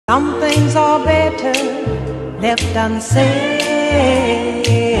Some things are better left unsaid.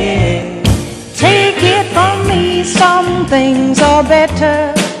 Take it from me, some things are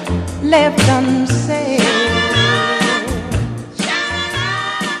better left unsaid.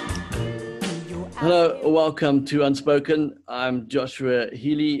 Hello, welcome to Unspoken. I'm Joshua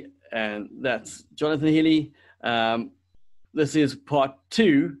Heeley, and that's Jonathan Heeley. This is part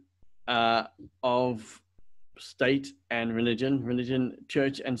two of state and religion,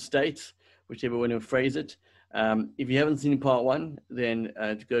 church and state, whichever way you phrase it. If you haven't seen part one, then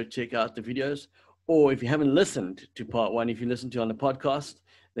go check out the videos. Or if you haven't listened to part one, if you listen to on the podcast,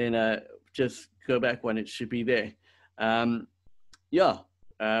 then just go back when it should be there.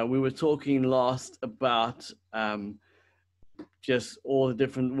 We were talking last about just all the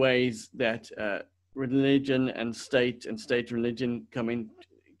different ways that religion and state religion come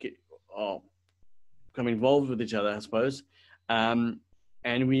involved with each other, I suppose. And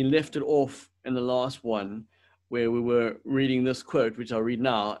we left it off in the last one where we were reading this quote, which I'll read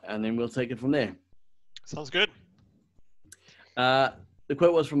now, and then we'll take it from there. Sounds good. The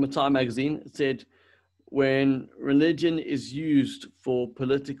quote was from a Time magazine. It said, "When religion is used for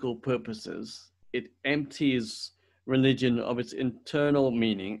political purposes, it empties religion of its internal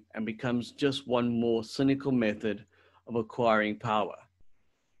meaning and becomes just one more cynical method of acquiring power,"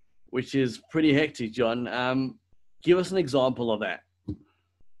 which is pretty hectic, John. Give us an example of that.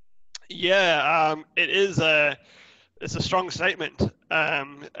 Yeah, it's a strong statement,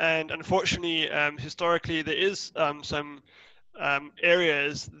 and unfortunately, historically, there is some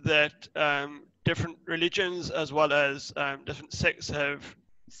areas that different religions as well as different sects have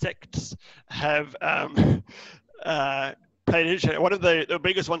played into it. One of the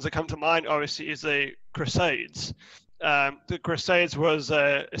biggest ones that come to mind, obviously, is the Crusades. The Crusades was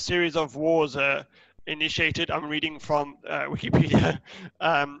a series of wars initiated. I'm reading from Wikipedia.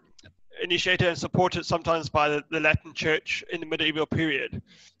 Initiated and supported sometimes by the Latin Church in the medieval period.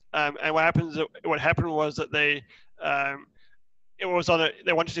 And what happened was that they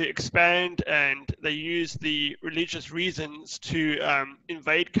wanted to expand, and they used the religious reasons to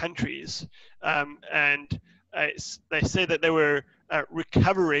invade countries. They said that they were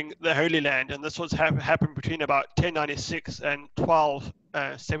recovering the Holy Land, and this was happened between about 1096 and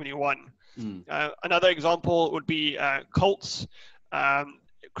 1271. Another example would be cults,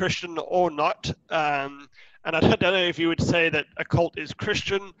 Christian or not. And I don't know if you would say that a cult is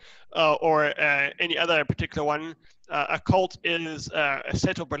Christian or any other particular one. A cult is a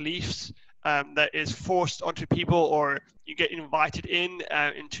set of beliefs that is forced onto people, or you get invited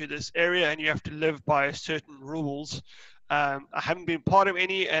into this area and you have to live by certain rules. I haven't been part of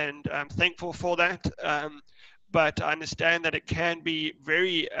any, and I'm thankful for that. But I understand that it can be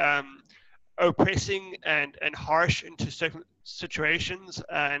very oppressing and harsh into certain situations,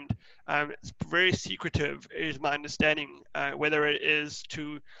 and it's very secretive, is my understanding, whether it is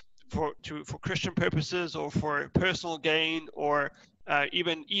for Christian purposes or for personal gain, or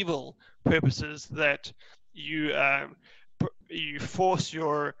even evil purposes, that you force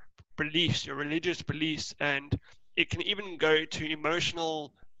your beliefs, your religious beliefs, and it can even go to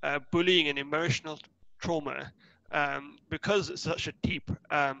emotional bullying and emotional trauma, because it's such a deep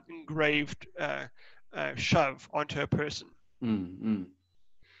engraved shove onto a person. Mm-hmm.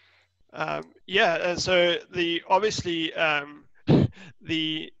 And so obviously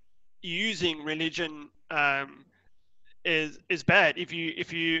the using religion is bad. If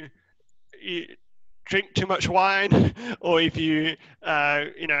you drink too much wine, or if you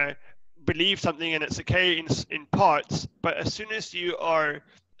believe something and it's okay in parts, but as soon as you are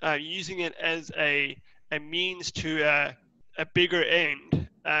using it as a means to a bigger end,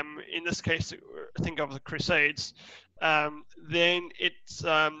 in this case, think of the Crusades, then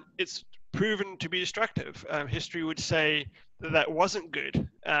it's proven to be destructive. History would say that wasn't good,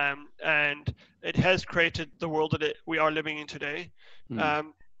 and it has created the world that we are living in today.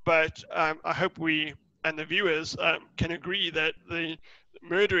 But I hope we and the viewers can agree that the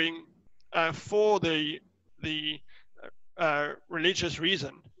murdering for the religious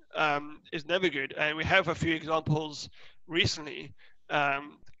reason is never good. And we have a few examples recently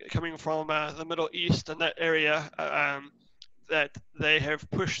coming from the Middle East and that area, that they have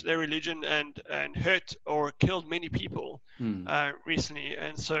pushed their religion and hurt or killed many people recently.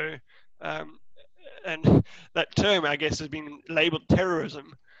 And so and that term, I guess, has been labeled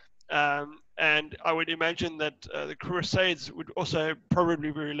terrorism. And I would imagine that the Crusades would also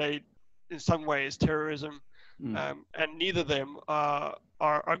probably be related in some ways terrorism, and neither of them are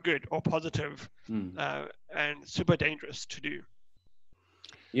good or positive, and super dangerous to do.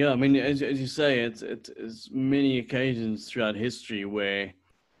 Yeah, I mean, as you say, it's many occasions throughout history where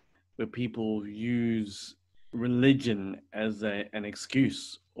where people use religion as an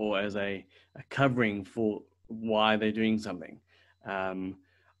excuse or as a covering for why they're doing something.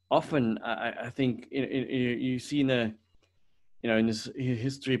 Often, I think you see in the in this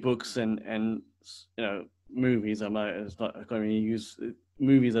history books and movies. It's not, I can't really use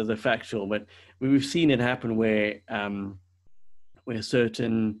movies as a factual, but we've seen it happen where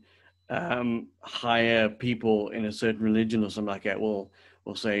certain higher people in a certain religion or something like that will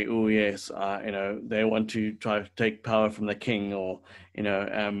say, oh yes, they want to try to take power from the king, or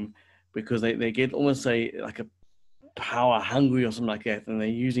because they get almost like a power hungry or something like that, and they're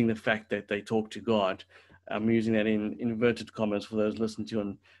using the fact that they talk to God. I'm using that in inverted commas for those listening to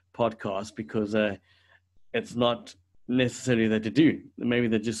on podcasts, because it's not necessarily that they do. Maybe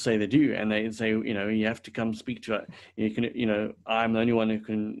they just say they do, and they say, you have to come speak to it. You can, I'm the only one who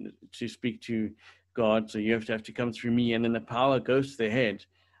can to speak to God, so you have to come through me, and then the power goes to their head,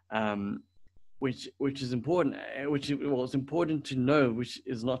 which is important. It's important to know, which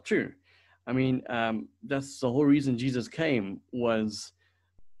is not true. I mean, that's the whole reason Jesus came, was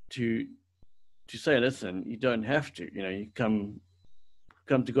to say, listen, you don't have to. You come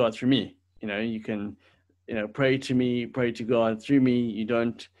to God through me. You can, pray to me, pray to God through me. You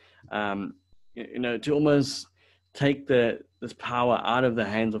don't, to almost take this power out of the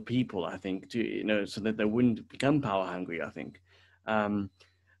hands of people. I think so that they wouldn't become power hungry. I think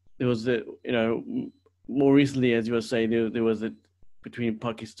there was more recently, as you were saying, there was it between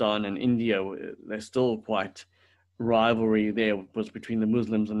Pakistan and India. There's still quite rivalry there, was between the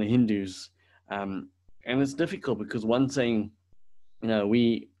Muslims and the Hindus, and it's difficult because one's saying,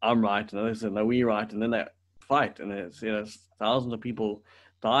 I'm right, and others say, no, we right, and then they fight, and there's thousands of people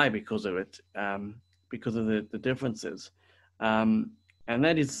die because of it, because of the differences, and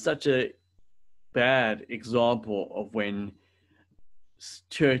that is such a bad example of when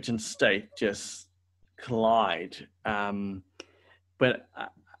church and state just collide. But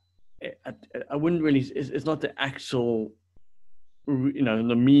I wouldn't really. It's not the actual,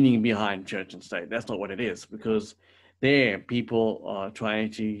 the meaning behind church and state. That's not what it is, because there people are trying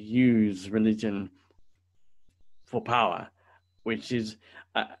to use religion for power, which is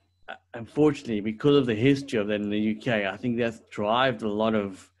unfortunately, because of the history of that in the UK, I think that's driven a lot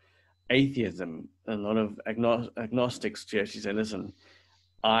of atheism, a lot of agnostics to actually say, listen,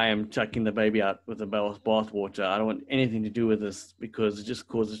 I am chucking the baby out with the bathwater. I don't want anything to do with this because it just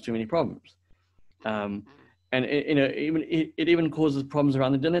causes too many problems. And it even causes problems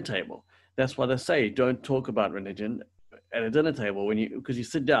around the dinner table. That's why they say don't talk about religion at a dinner table, because you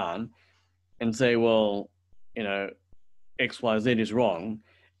sit down and say, well, X, Y, Z is wrong,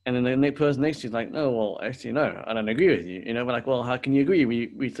 and then the next person next to you is like, no, well, actually, no, I don't agree with you. We're like, well, how can you agree?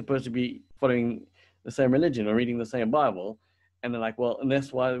 We're supposed to be following the same religion or reading the same Bible. And they're like, well, and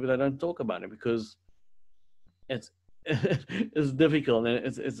that's why they don't talk about it, because it's it's difficult, and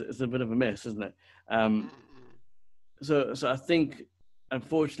it's a bit of a mess, isn't it? So I think,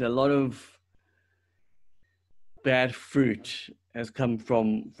 unfortunately, a lot of bad fruit has come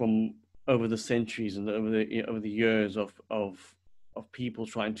from over the centuries and over the years of people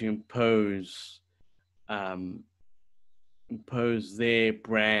trying to impose their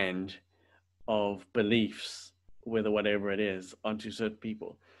brand of beliefs, whatever it is, onto certain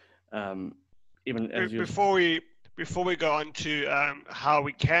people. Even as before we go on to how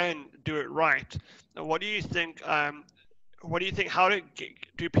we can do it right, what do you think? How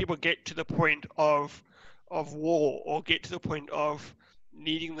do people get to the point of war, or get to the point of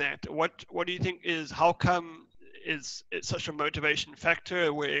needing that? What do you think how come is it such a motivation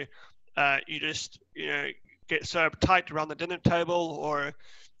factor where you just get so uptight around the dinner table, or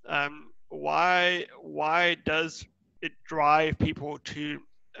why does it drive people to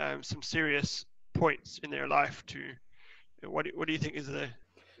some serious points in their life? What do you think is the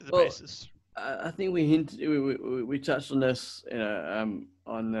basis? I think we touched on this,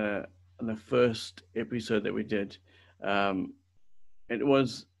 on the first episode that we did. It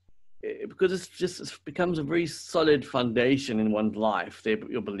was because it becomes a very solid foundation in one's life,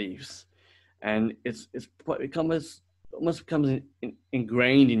 your beliefs, and it almost becomes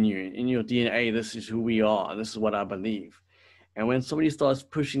ingrained in you, in your DNA. This is who we are. This is what I believe. And when somebody starts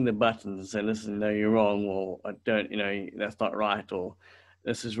pushing the buttons and saying, listen, no, you're wrong, or I don't, that's not right, or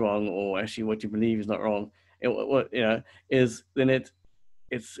this is wrong, or actually what you believe is not wrong, it's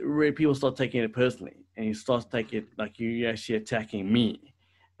really, people start taking it personally, and you start to take it like you're actually attacking me,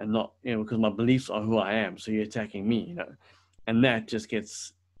 and not, because my beliefs are who I am, so you're attacking me, and that just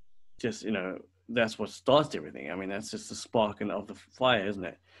gets, that's what starts everything. I mean, that's just the spark of the fire, isn't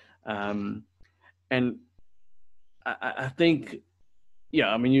it? And I think yeah,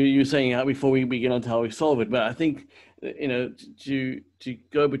 I mean, you're saying how before we get on to how we solve it, but I think to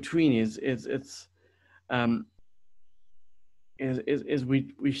go between um is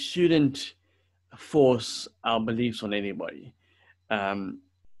we shouldn't force our beliefs on anybody.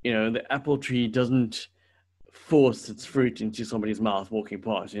 The apple tree doesn't force its fruit into somebody's mouth walking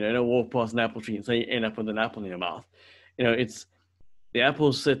past. Don't walk past an apple tree and say you end up with an apple in your mouth. It's the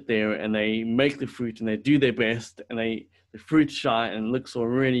apples sit there and they make the fruit and they do their best and the fruit shine and looks all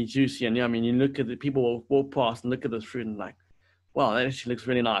really juicy and yummy. And you look at the people walk past and look at this fruit and like, wow, that actually looks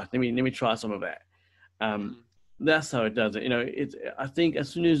really nice. Let me try some of that. That's how it does it. I think as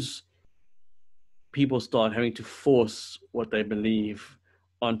soon as people start having to force what they believe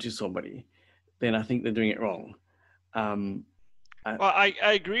onto somebody, then I think they're doing it wrong. I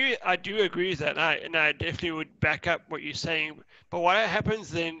agree. I do agree with that, and I definitely would back up what you're saying. But what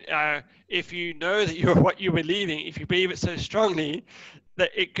happens then, if you know that you're what you're believing, if you believe it so strongly,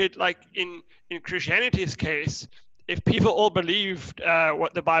 that it could, like in Christianity's case, if people all believed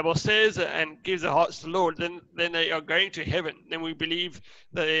what the Bible says and gives their hearts to the Lord, then they are going to heaven. Then we believe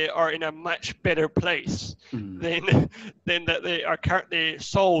that they are in a much better place than that they are currently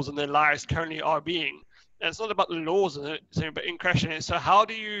souls and their lives currently are being. And it's not about the laws, but in Christianity. So how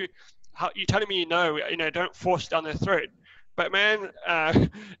you're telling me don't force it down their throat. But man,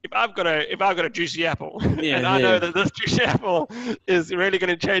 if I've got a juicy apple, and I know that this juicy apple is really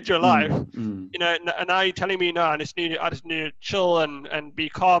going to change your life, and now you're telling me no, I just need to chill and be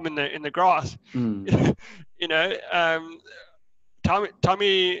calm in the grass. Tell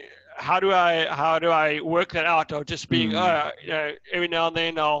me how do I work that out, or just being every now and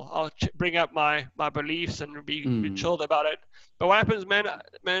then I'll bring up my beliefs and be chilled about it. But what happens, man,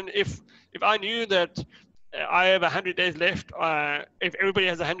 if I knew that I have 100 days left, if everybody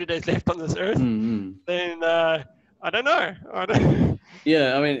has 100 days left on this earth, then I don't know.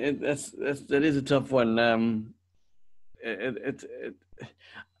 Yeah, I mean that is a tough one.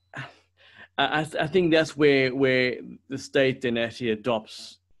 I think that's where the state then actually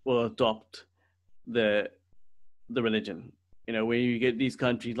will adopt the religion. Where you get these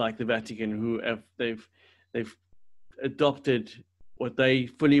countries like the Vatican who they've adopted what they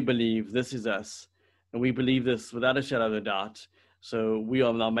fully believe. This is us, and we believe this without a shadow of a doubt. So we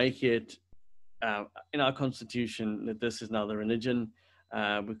are now making it in our constitution that this is now the religion,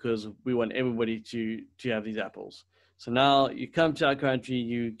 because we want everybody to have these apples. So now you come to our country,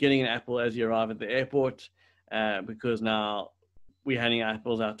 you're getting an apple as you arrive at the airport, because now we're handing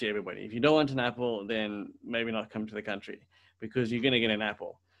apples out to everybody. If you don't want an apple, then maybe not come to the country, because you're going to get an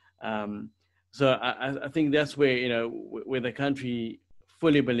apple. So I think that's where, where the country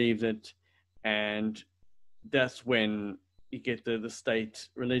fully believes it, and that's when you get the state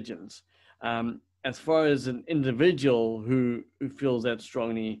religions. As far as an individual who feels that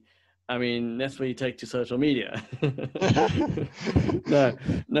strongly, I mean, that's where you take to social media.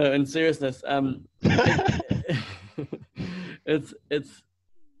 No, in seriousness, it's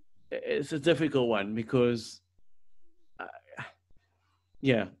a difficult one, because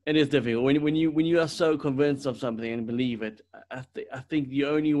it is difficult when you are so convinced of something and believe it. I think the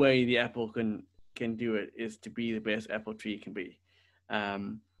only way the apple can do it is to be the best apple tree it can be,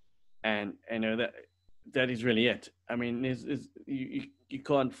 and that is really it. I mean, you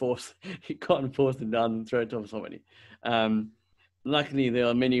can't force it down the throat of somebody. Luckily, there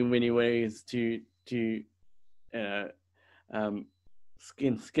are many ways to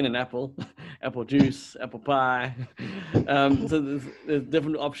skin an apple, apple juice, apple pie. So there's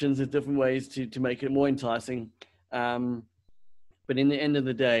different options, there's different ways to make it more enticing. But in the end of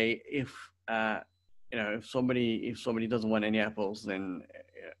the day, if somebody doesn't want any apples, then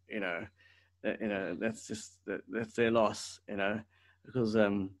that's their loss. Because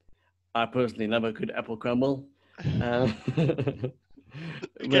I personally love a good apple crumble.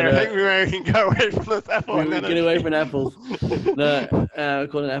 Okay, I think we can go away from this apple. We get away from apples. No,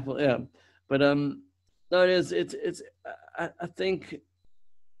 call it apple. Yeah, but no, it is. It's. I think,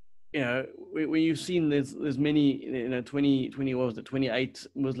 when you've seen there's many 28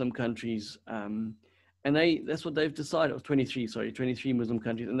 Muslim countries, and that's what they've decided. 23 Muslim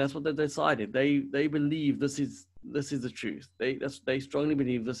countries, and that's what they decided. They believe this is the truth. They strongly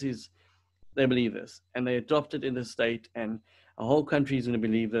believe they believe this, and they adopt it in the state, and a whole country is going to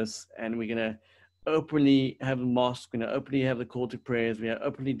believe this, and we're going to openly have a mosque, we're going to openly have the call to prayers, we're going to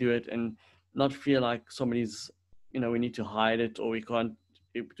openly do it, and not feel like somebody's, we need to hide it, or we can't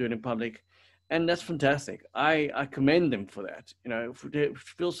do it in public. And that's fantastic. I commend them for that. They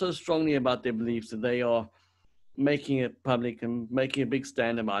feel so strongly about their beliefs that they are making it public and making a big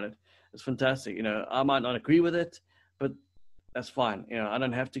stand about it. It's fantastic. I might not agree with it, but that's fine. You know, I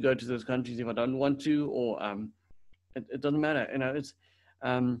don't have to go to those countries if I don't want to, or it doesn't matter. You know, it's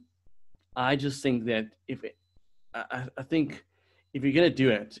I just think that I think if you're going to do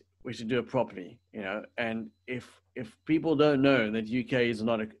it, we should do it properly. You know, and if people don't know that UK is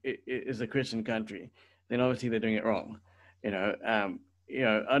not is a Christian country, then obviously they're doing it wrong. You know,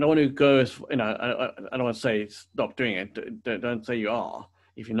 I don't want to go as I don't want to say stop doing it. Don't say you are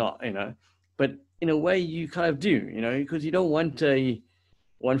if you're not. You know, but in a way you kind of do. You know, because you don't want a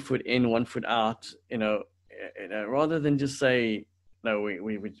 1 foot in, 1 foot out. Rather than just say no,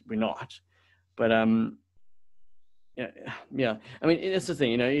 we're not. But yeah. I mean, that's the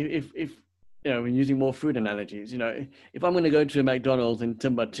thing. You know, if we're using more food analogies. You know, if I'm going to go to a McDonald's in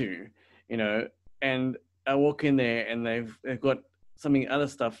Timbuktu, you know, and I walk in there and they've got something other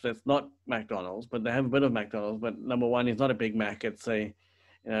stuff that's not McDonald's, but they have a bit of McDonald's. But number one is not a Big Mac; it's a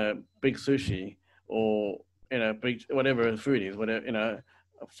big sushi or big whatever food is. Whatever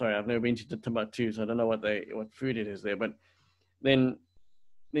Sorry, I've never been to Timbuktu, so I don't know what food it is there. But then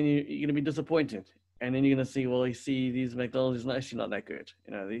you're going to be disappointed. And then you're going to see, well, you see these McDonald's is actually not that good.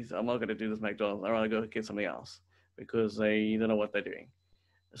 You know, I'm not going to do this McDonald's. I'd rather go get something else because they don't know what they're doing.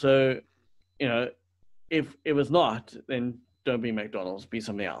 So, you know, if it was not, then don't be McDonald's, be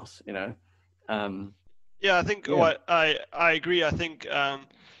something else, you know? Yeah, I think what I agree. I think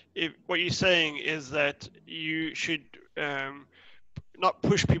what you're saying is that you should not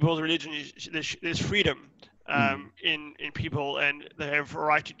push people's religion. There's freedom in people, and they have a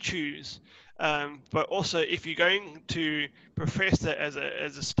right to choose. But also, if you're going to profess that as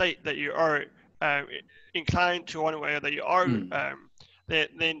a state that you are inclined to one way, or that you are,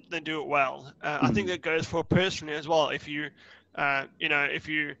 then do it well. I think that goes for personally as well. If you if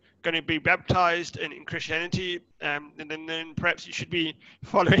you're going to be baptized in Christianity, and then perhaps you should be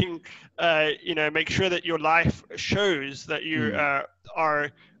following, make sure that your life shows that you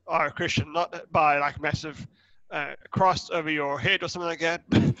are a Christian, not by like massive cross over your head or something like that,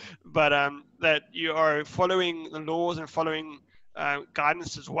 but that you are following the laws and following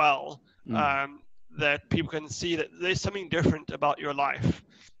guidance as well, that people can see that there's something different about your life.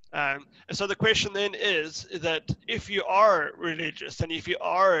 And so the question then is that if you are religious and if you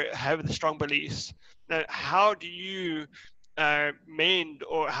have the strong beliefs, then how do you mend,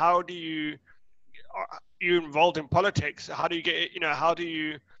 or how do you are you involved in politics? How do you get how do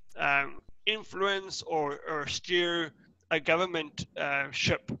you influence or steer a government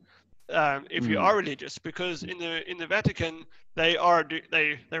ship if you are religious? Because in the Vatican they're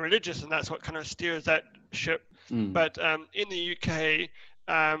religious, and that's what kind of steers that ship. But in the UK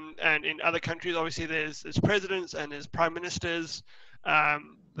and in other countries, obviously there's presidents and there's prime ministers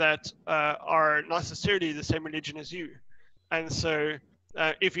that are not necessarily the same religion as you, and so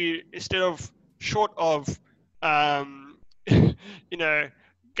if you, instead of short of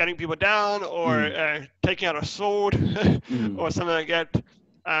gunning people down or taking out a sword or something like that,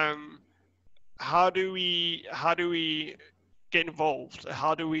 how do we get involved?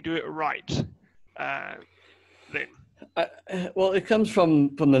 How do we do it right then? Well, it comes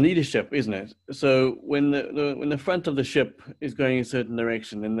from the leadership, isn't it? So when the front of the ship is going in a certain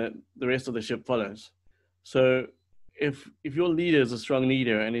direction, then the rest of the ship follows. So if your leader is a strong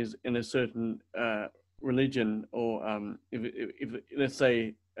leader and is in a certain religion, or if let's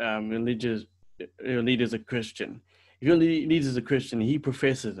say your leader is a Christian, if your leader is a Christian, he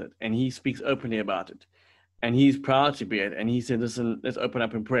professes it and he speaks openly about it, and he's proud to be it, and he said, "Listen, let's open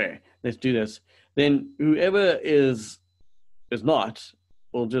up in prayer. Let's do this." Then whoever is not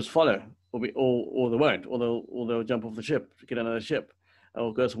will just follow, or they won't, or they'll jump off the ship, get another ship,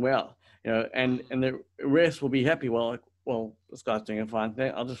 or go somewhere else. And the rest will be happy. Well, this guy's doing a fine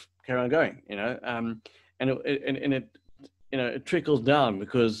thing. I'll just carry on going. And it trickles down,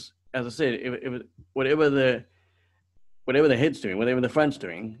 because, as I said, if whatever the head's doing, whatever the front's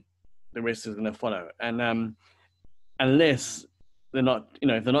doing, the rest is going to follow. And unless they're not,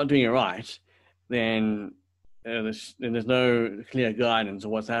 if they're not doing it right, then there's no clear guidance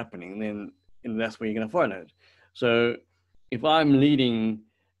of what's happening. Then that's where you're going to follow it. So if I'm leading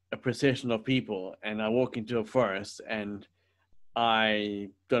a procession of people and I walk into a forest and I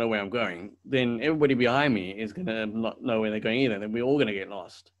don't know where I'm going, then everybody behind me is going to not know where they're going either. Then we're all going to get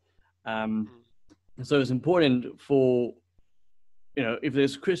lost. So it's important for, if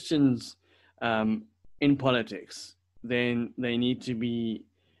there's Christians in politics, then they need to be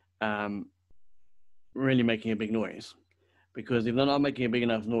really making a big noise, because if they're not making a big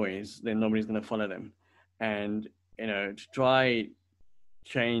enough noise, then nobody's going to follow them. And to try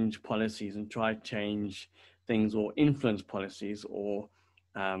change policies and try change things, or influence policies, or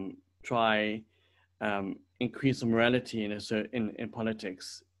try increase the morality in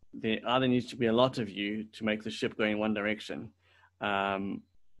politics, there either needs to be a lot of you to make the ship go in one direction,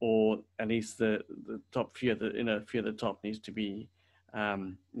 or at least the top few at the top needs to be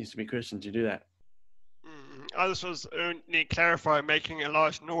Christian to do that. I just was only clarify, making a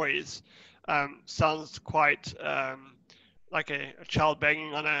large noise sounds quite like a child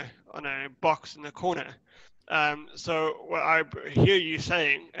banging on a box in the corner. So what I hear you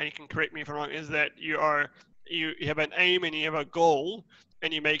saying, and you can correct me if I'm wrong, is that you have an aim and you have a goal,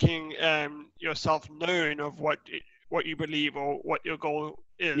 and you're making yourself known of what you believe or what your goal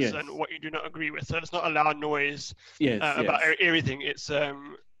is, yes. and what you do not agree with. So it's not a loud noise about everything. It's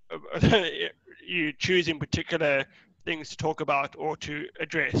you choosing particular things to talk about or to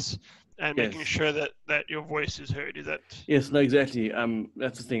address, and making sure that your voice is heard. Is that? Yes, no, exactly.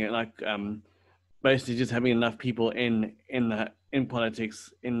 That's the thing. Like, basically, just having enough people in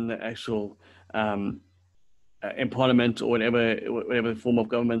politics, in the actual in parliament or whatever form of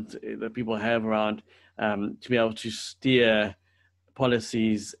government that people have around, to be able to steer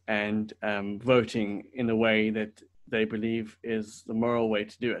policies and voting in the way that they believe is the moral way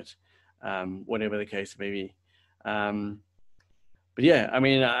to do it, whatever the case may be. But yeah, I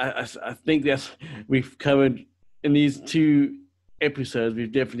mean, I think that we've covered in these 2 episodes,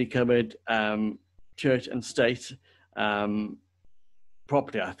 we've definitely covered church and state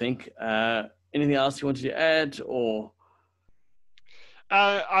properly, I think. Anything else you wanted to add, or?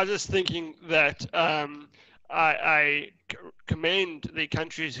 I was just thinking that I commend the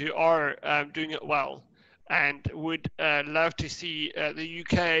countries who are doing it well, and would love to see the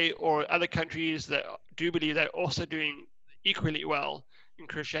UK or other countries that do believe they're also doing equally well in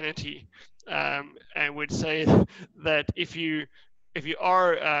Christianity, and would say that if you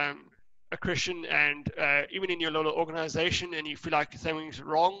are a Christian, and even in your little organization, and you feel like something's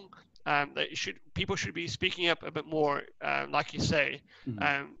wrong, that people should be speaking up a bit more, like you say,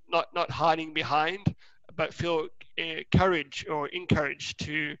 not hiding behind, but feel courage or encouraged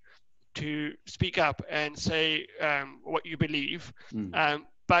to speak up and say what you believe.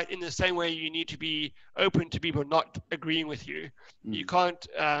 But in the same way, you need to be open to people not agreeing with you. You can't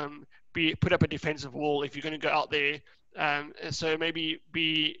put up a defensive wall if you're going to go out there. And so maybe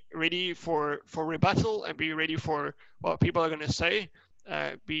be ready for rebuttal, and be ready for what people are going to say.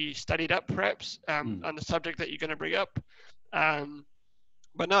 Be studied up, perhaps, on the subject that you're going to bring up.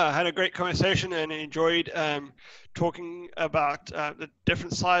 But no, I had a great conversation and enjoyed talking about the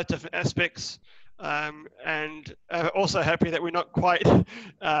different sides, different aspects, and also happy that we're not quite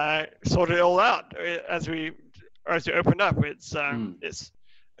sorted it all out as we opened up. It's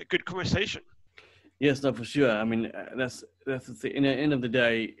a good conversation. Yes, no, for sure. I mean, that's the thing. In the end of the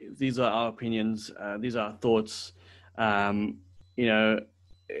day, these are our opinions. These are our thoughts.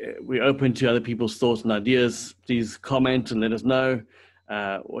 We're open to other people's thoughts and ideas. Please comment and let us know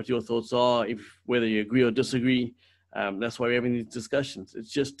what your thoughts are, whether you agree or disagree. That's why we're having these discussions. It's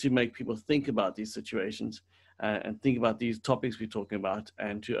just to make people think about these situations and think about these topics we're talking about,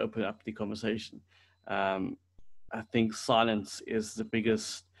 and to open up the conversation. I think silence is the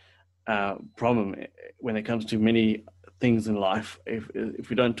biggest problem when it comes to many things in life. If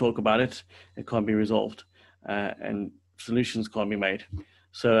we don't talk about it, it can't be resolved, and solutions can't be made.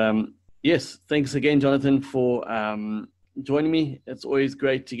 So yes, thanks again, Jonathan, for joining me. It's always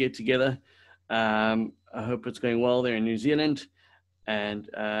great to get together. I hope it's going well there in New Zealand, and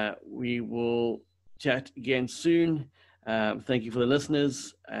we will chat again soon. Thank you for the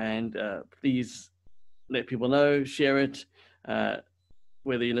listeners, and please let people know, share it,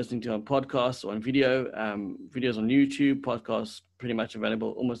 whether you're listening to on podcasts or on video. Videos on YouTube, podcasts pretty much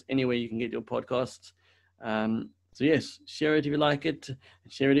available almost anywhere you can get your podcasts. So yes, share it if you like it,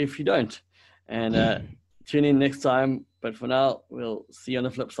 share it if you don't, and tune in next time. But for now, we'll see you on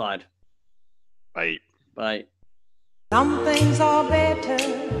the flip side. Bye. Bye. Some things are better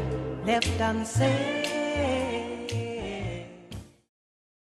left unsaid.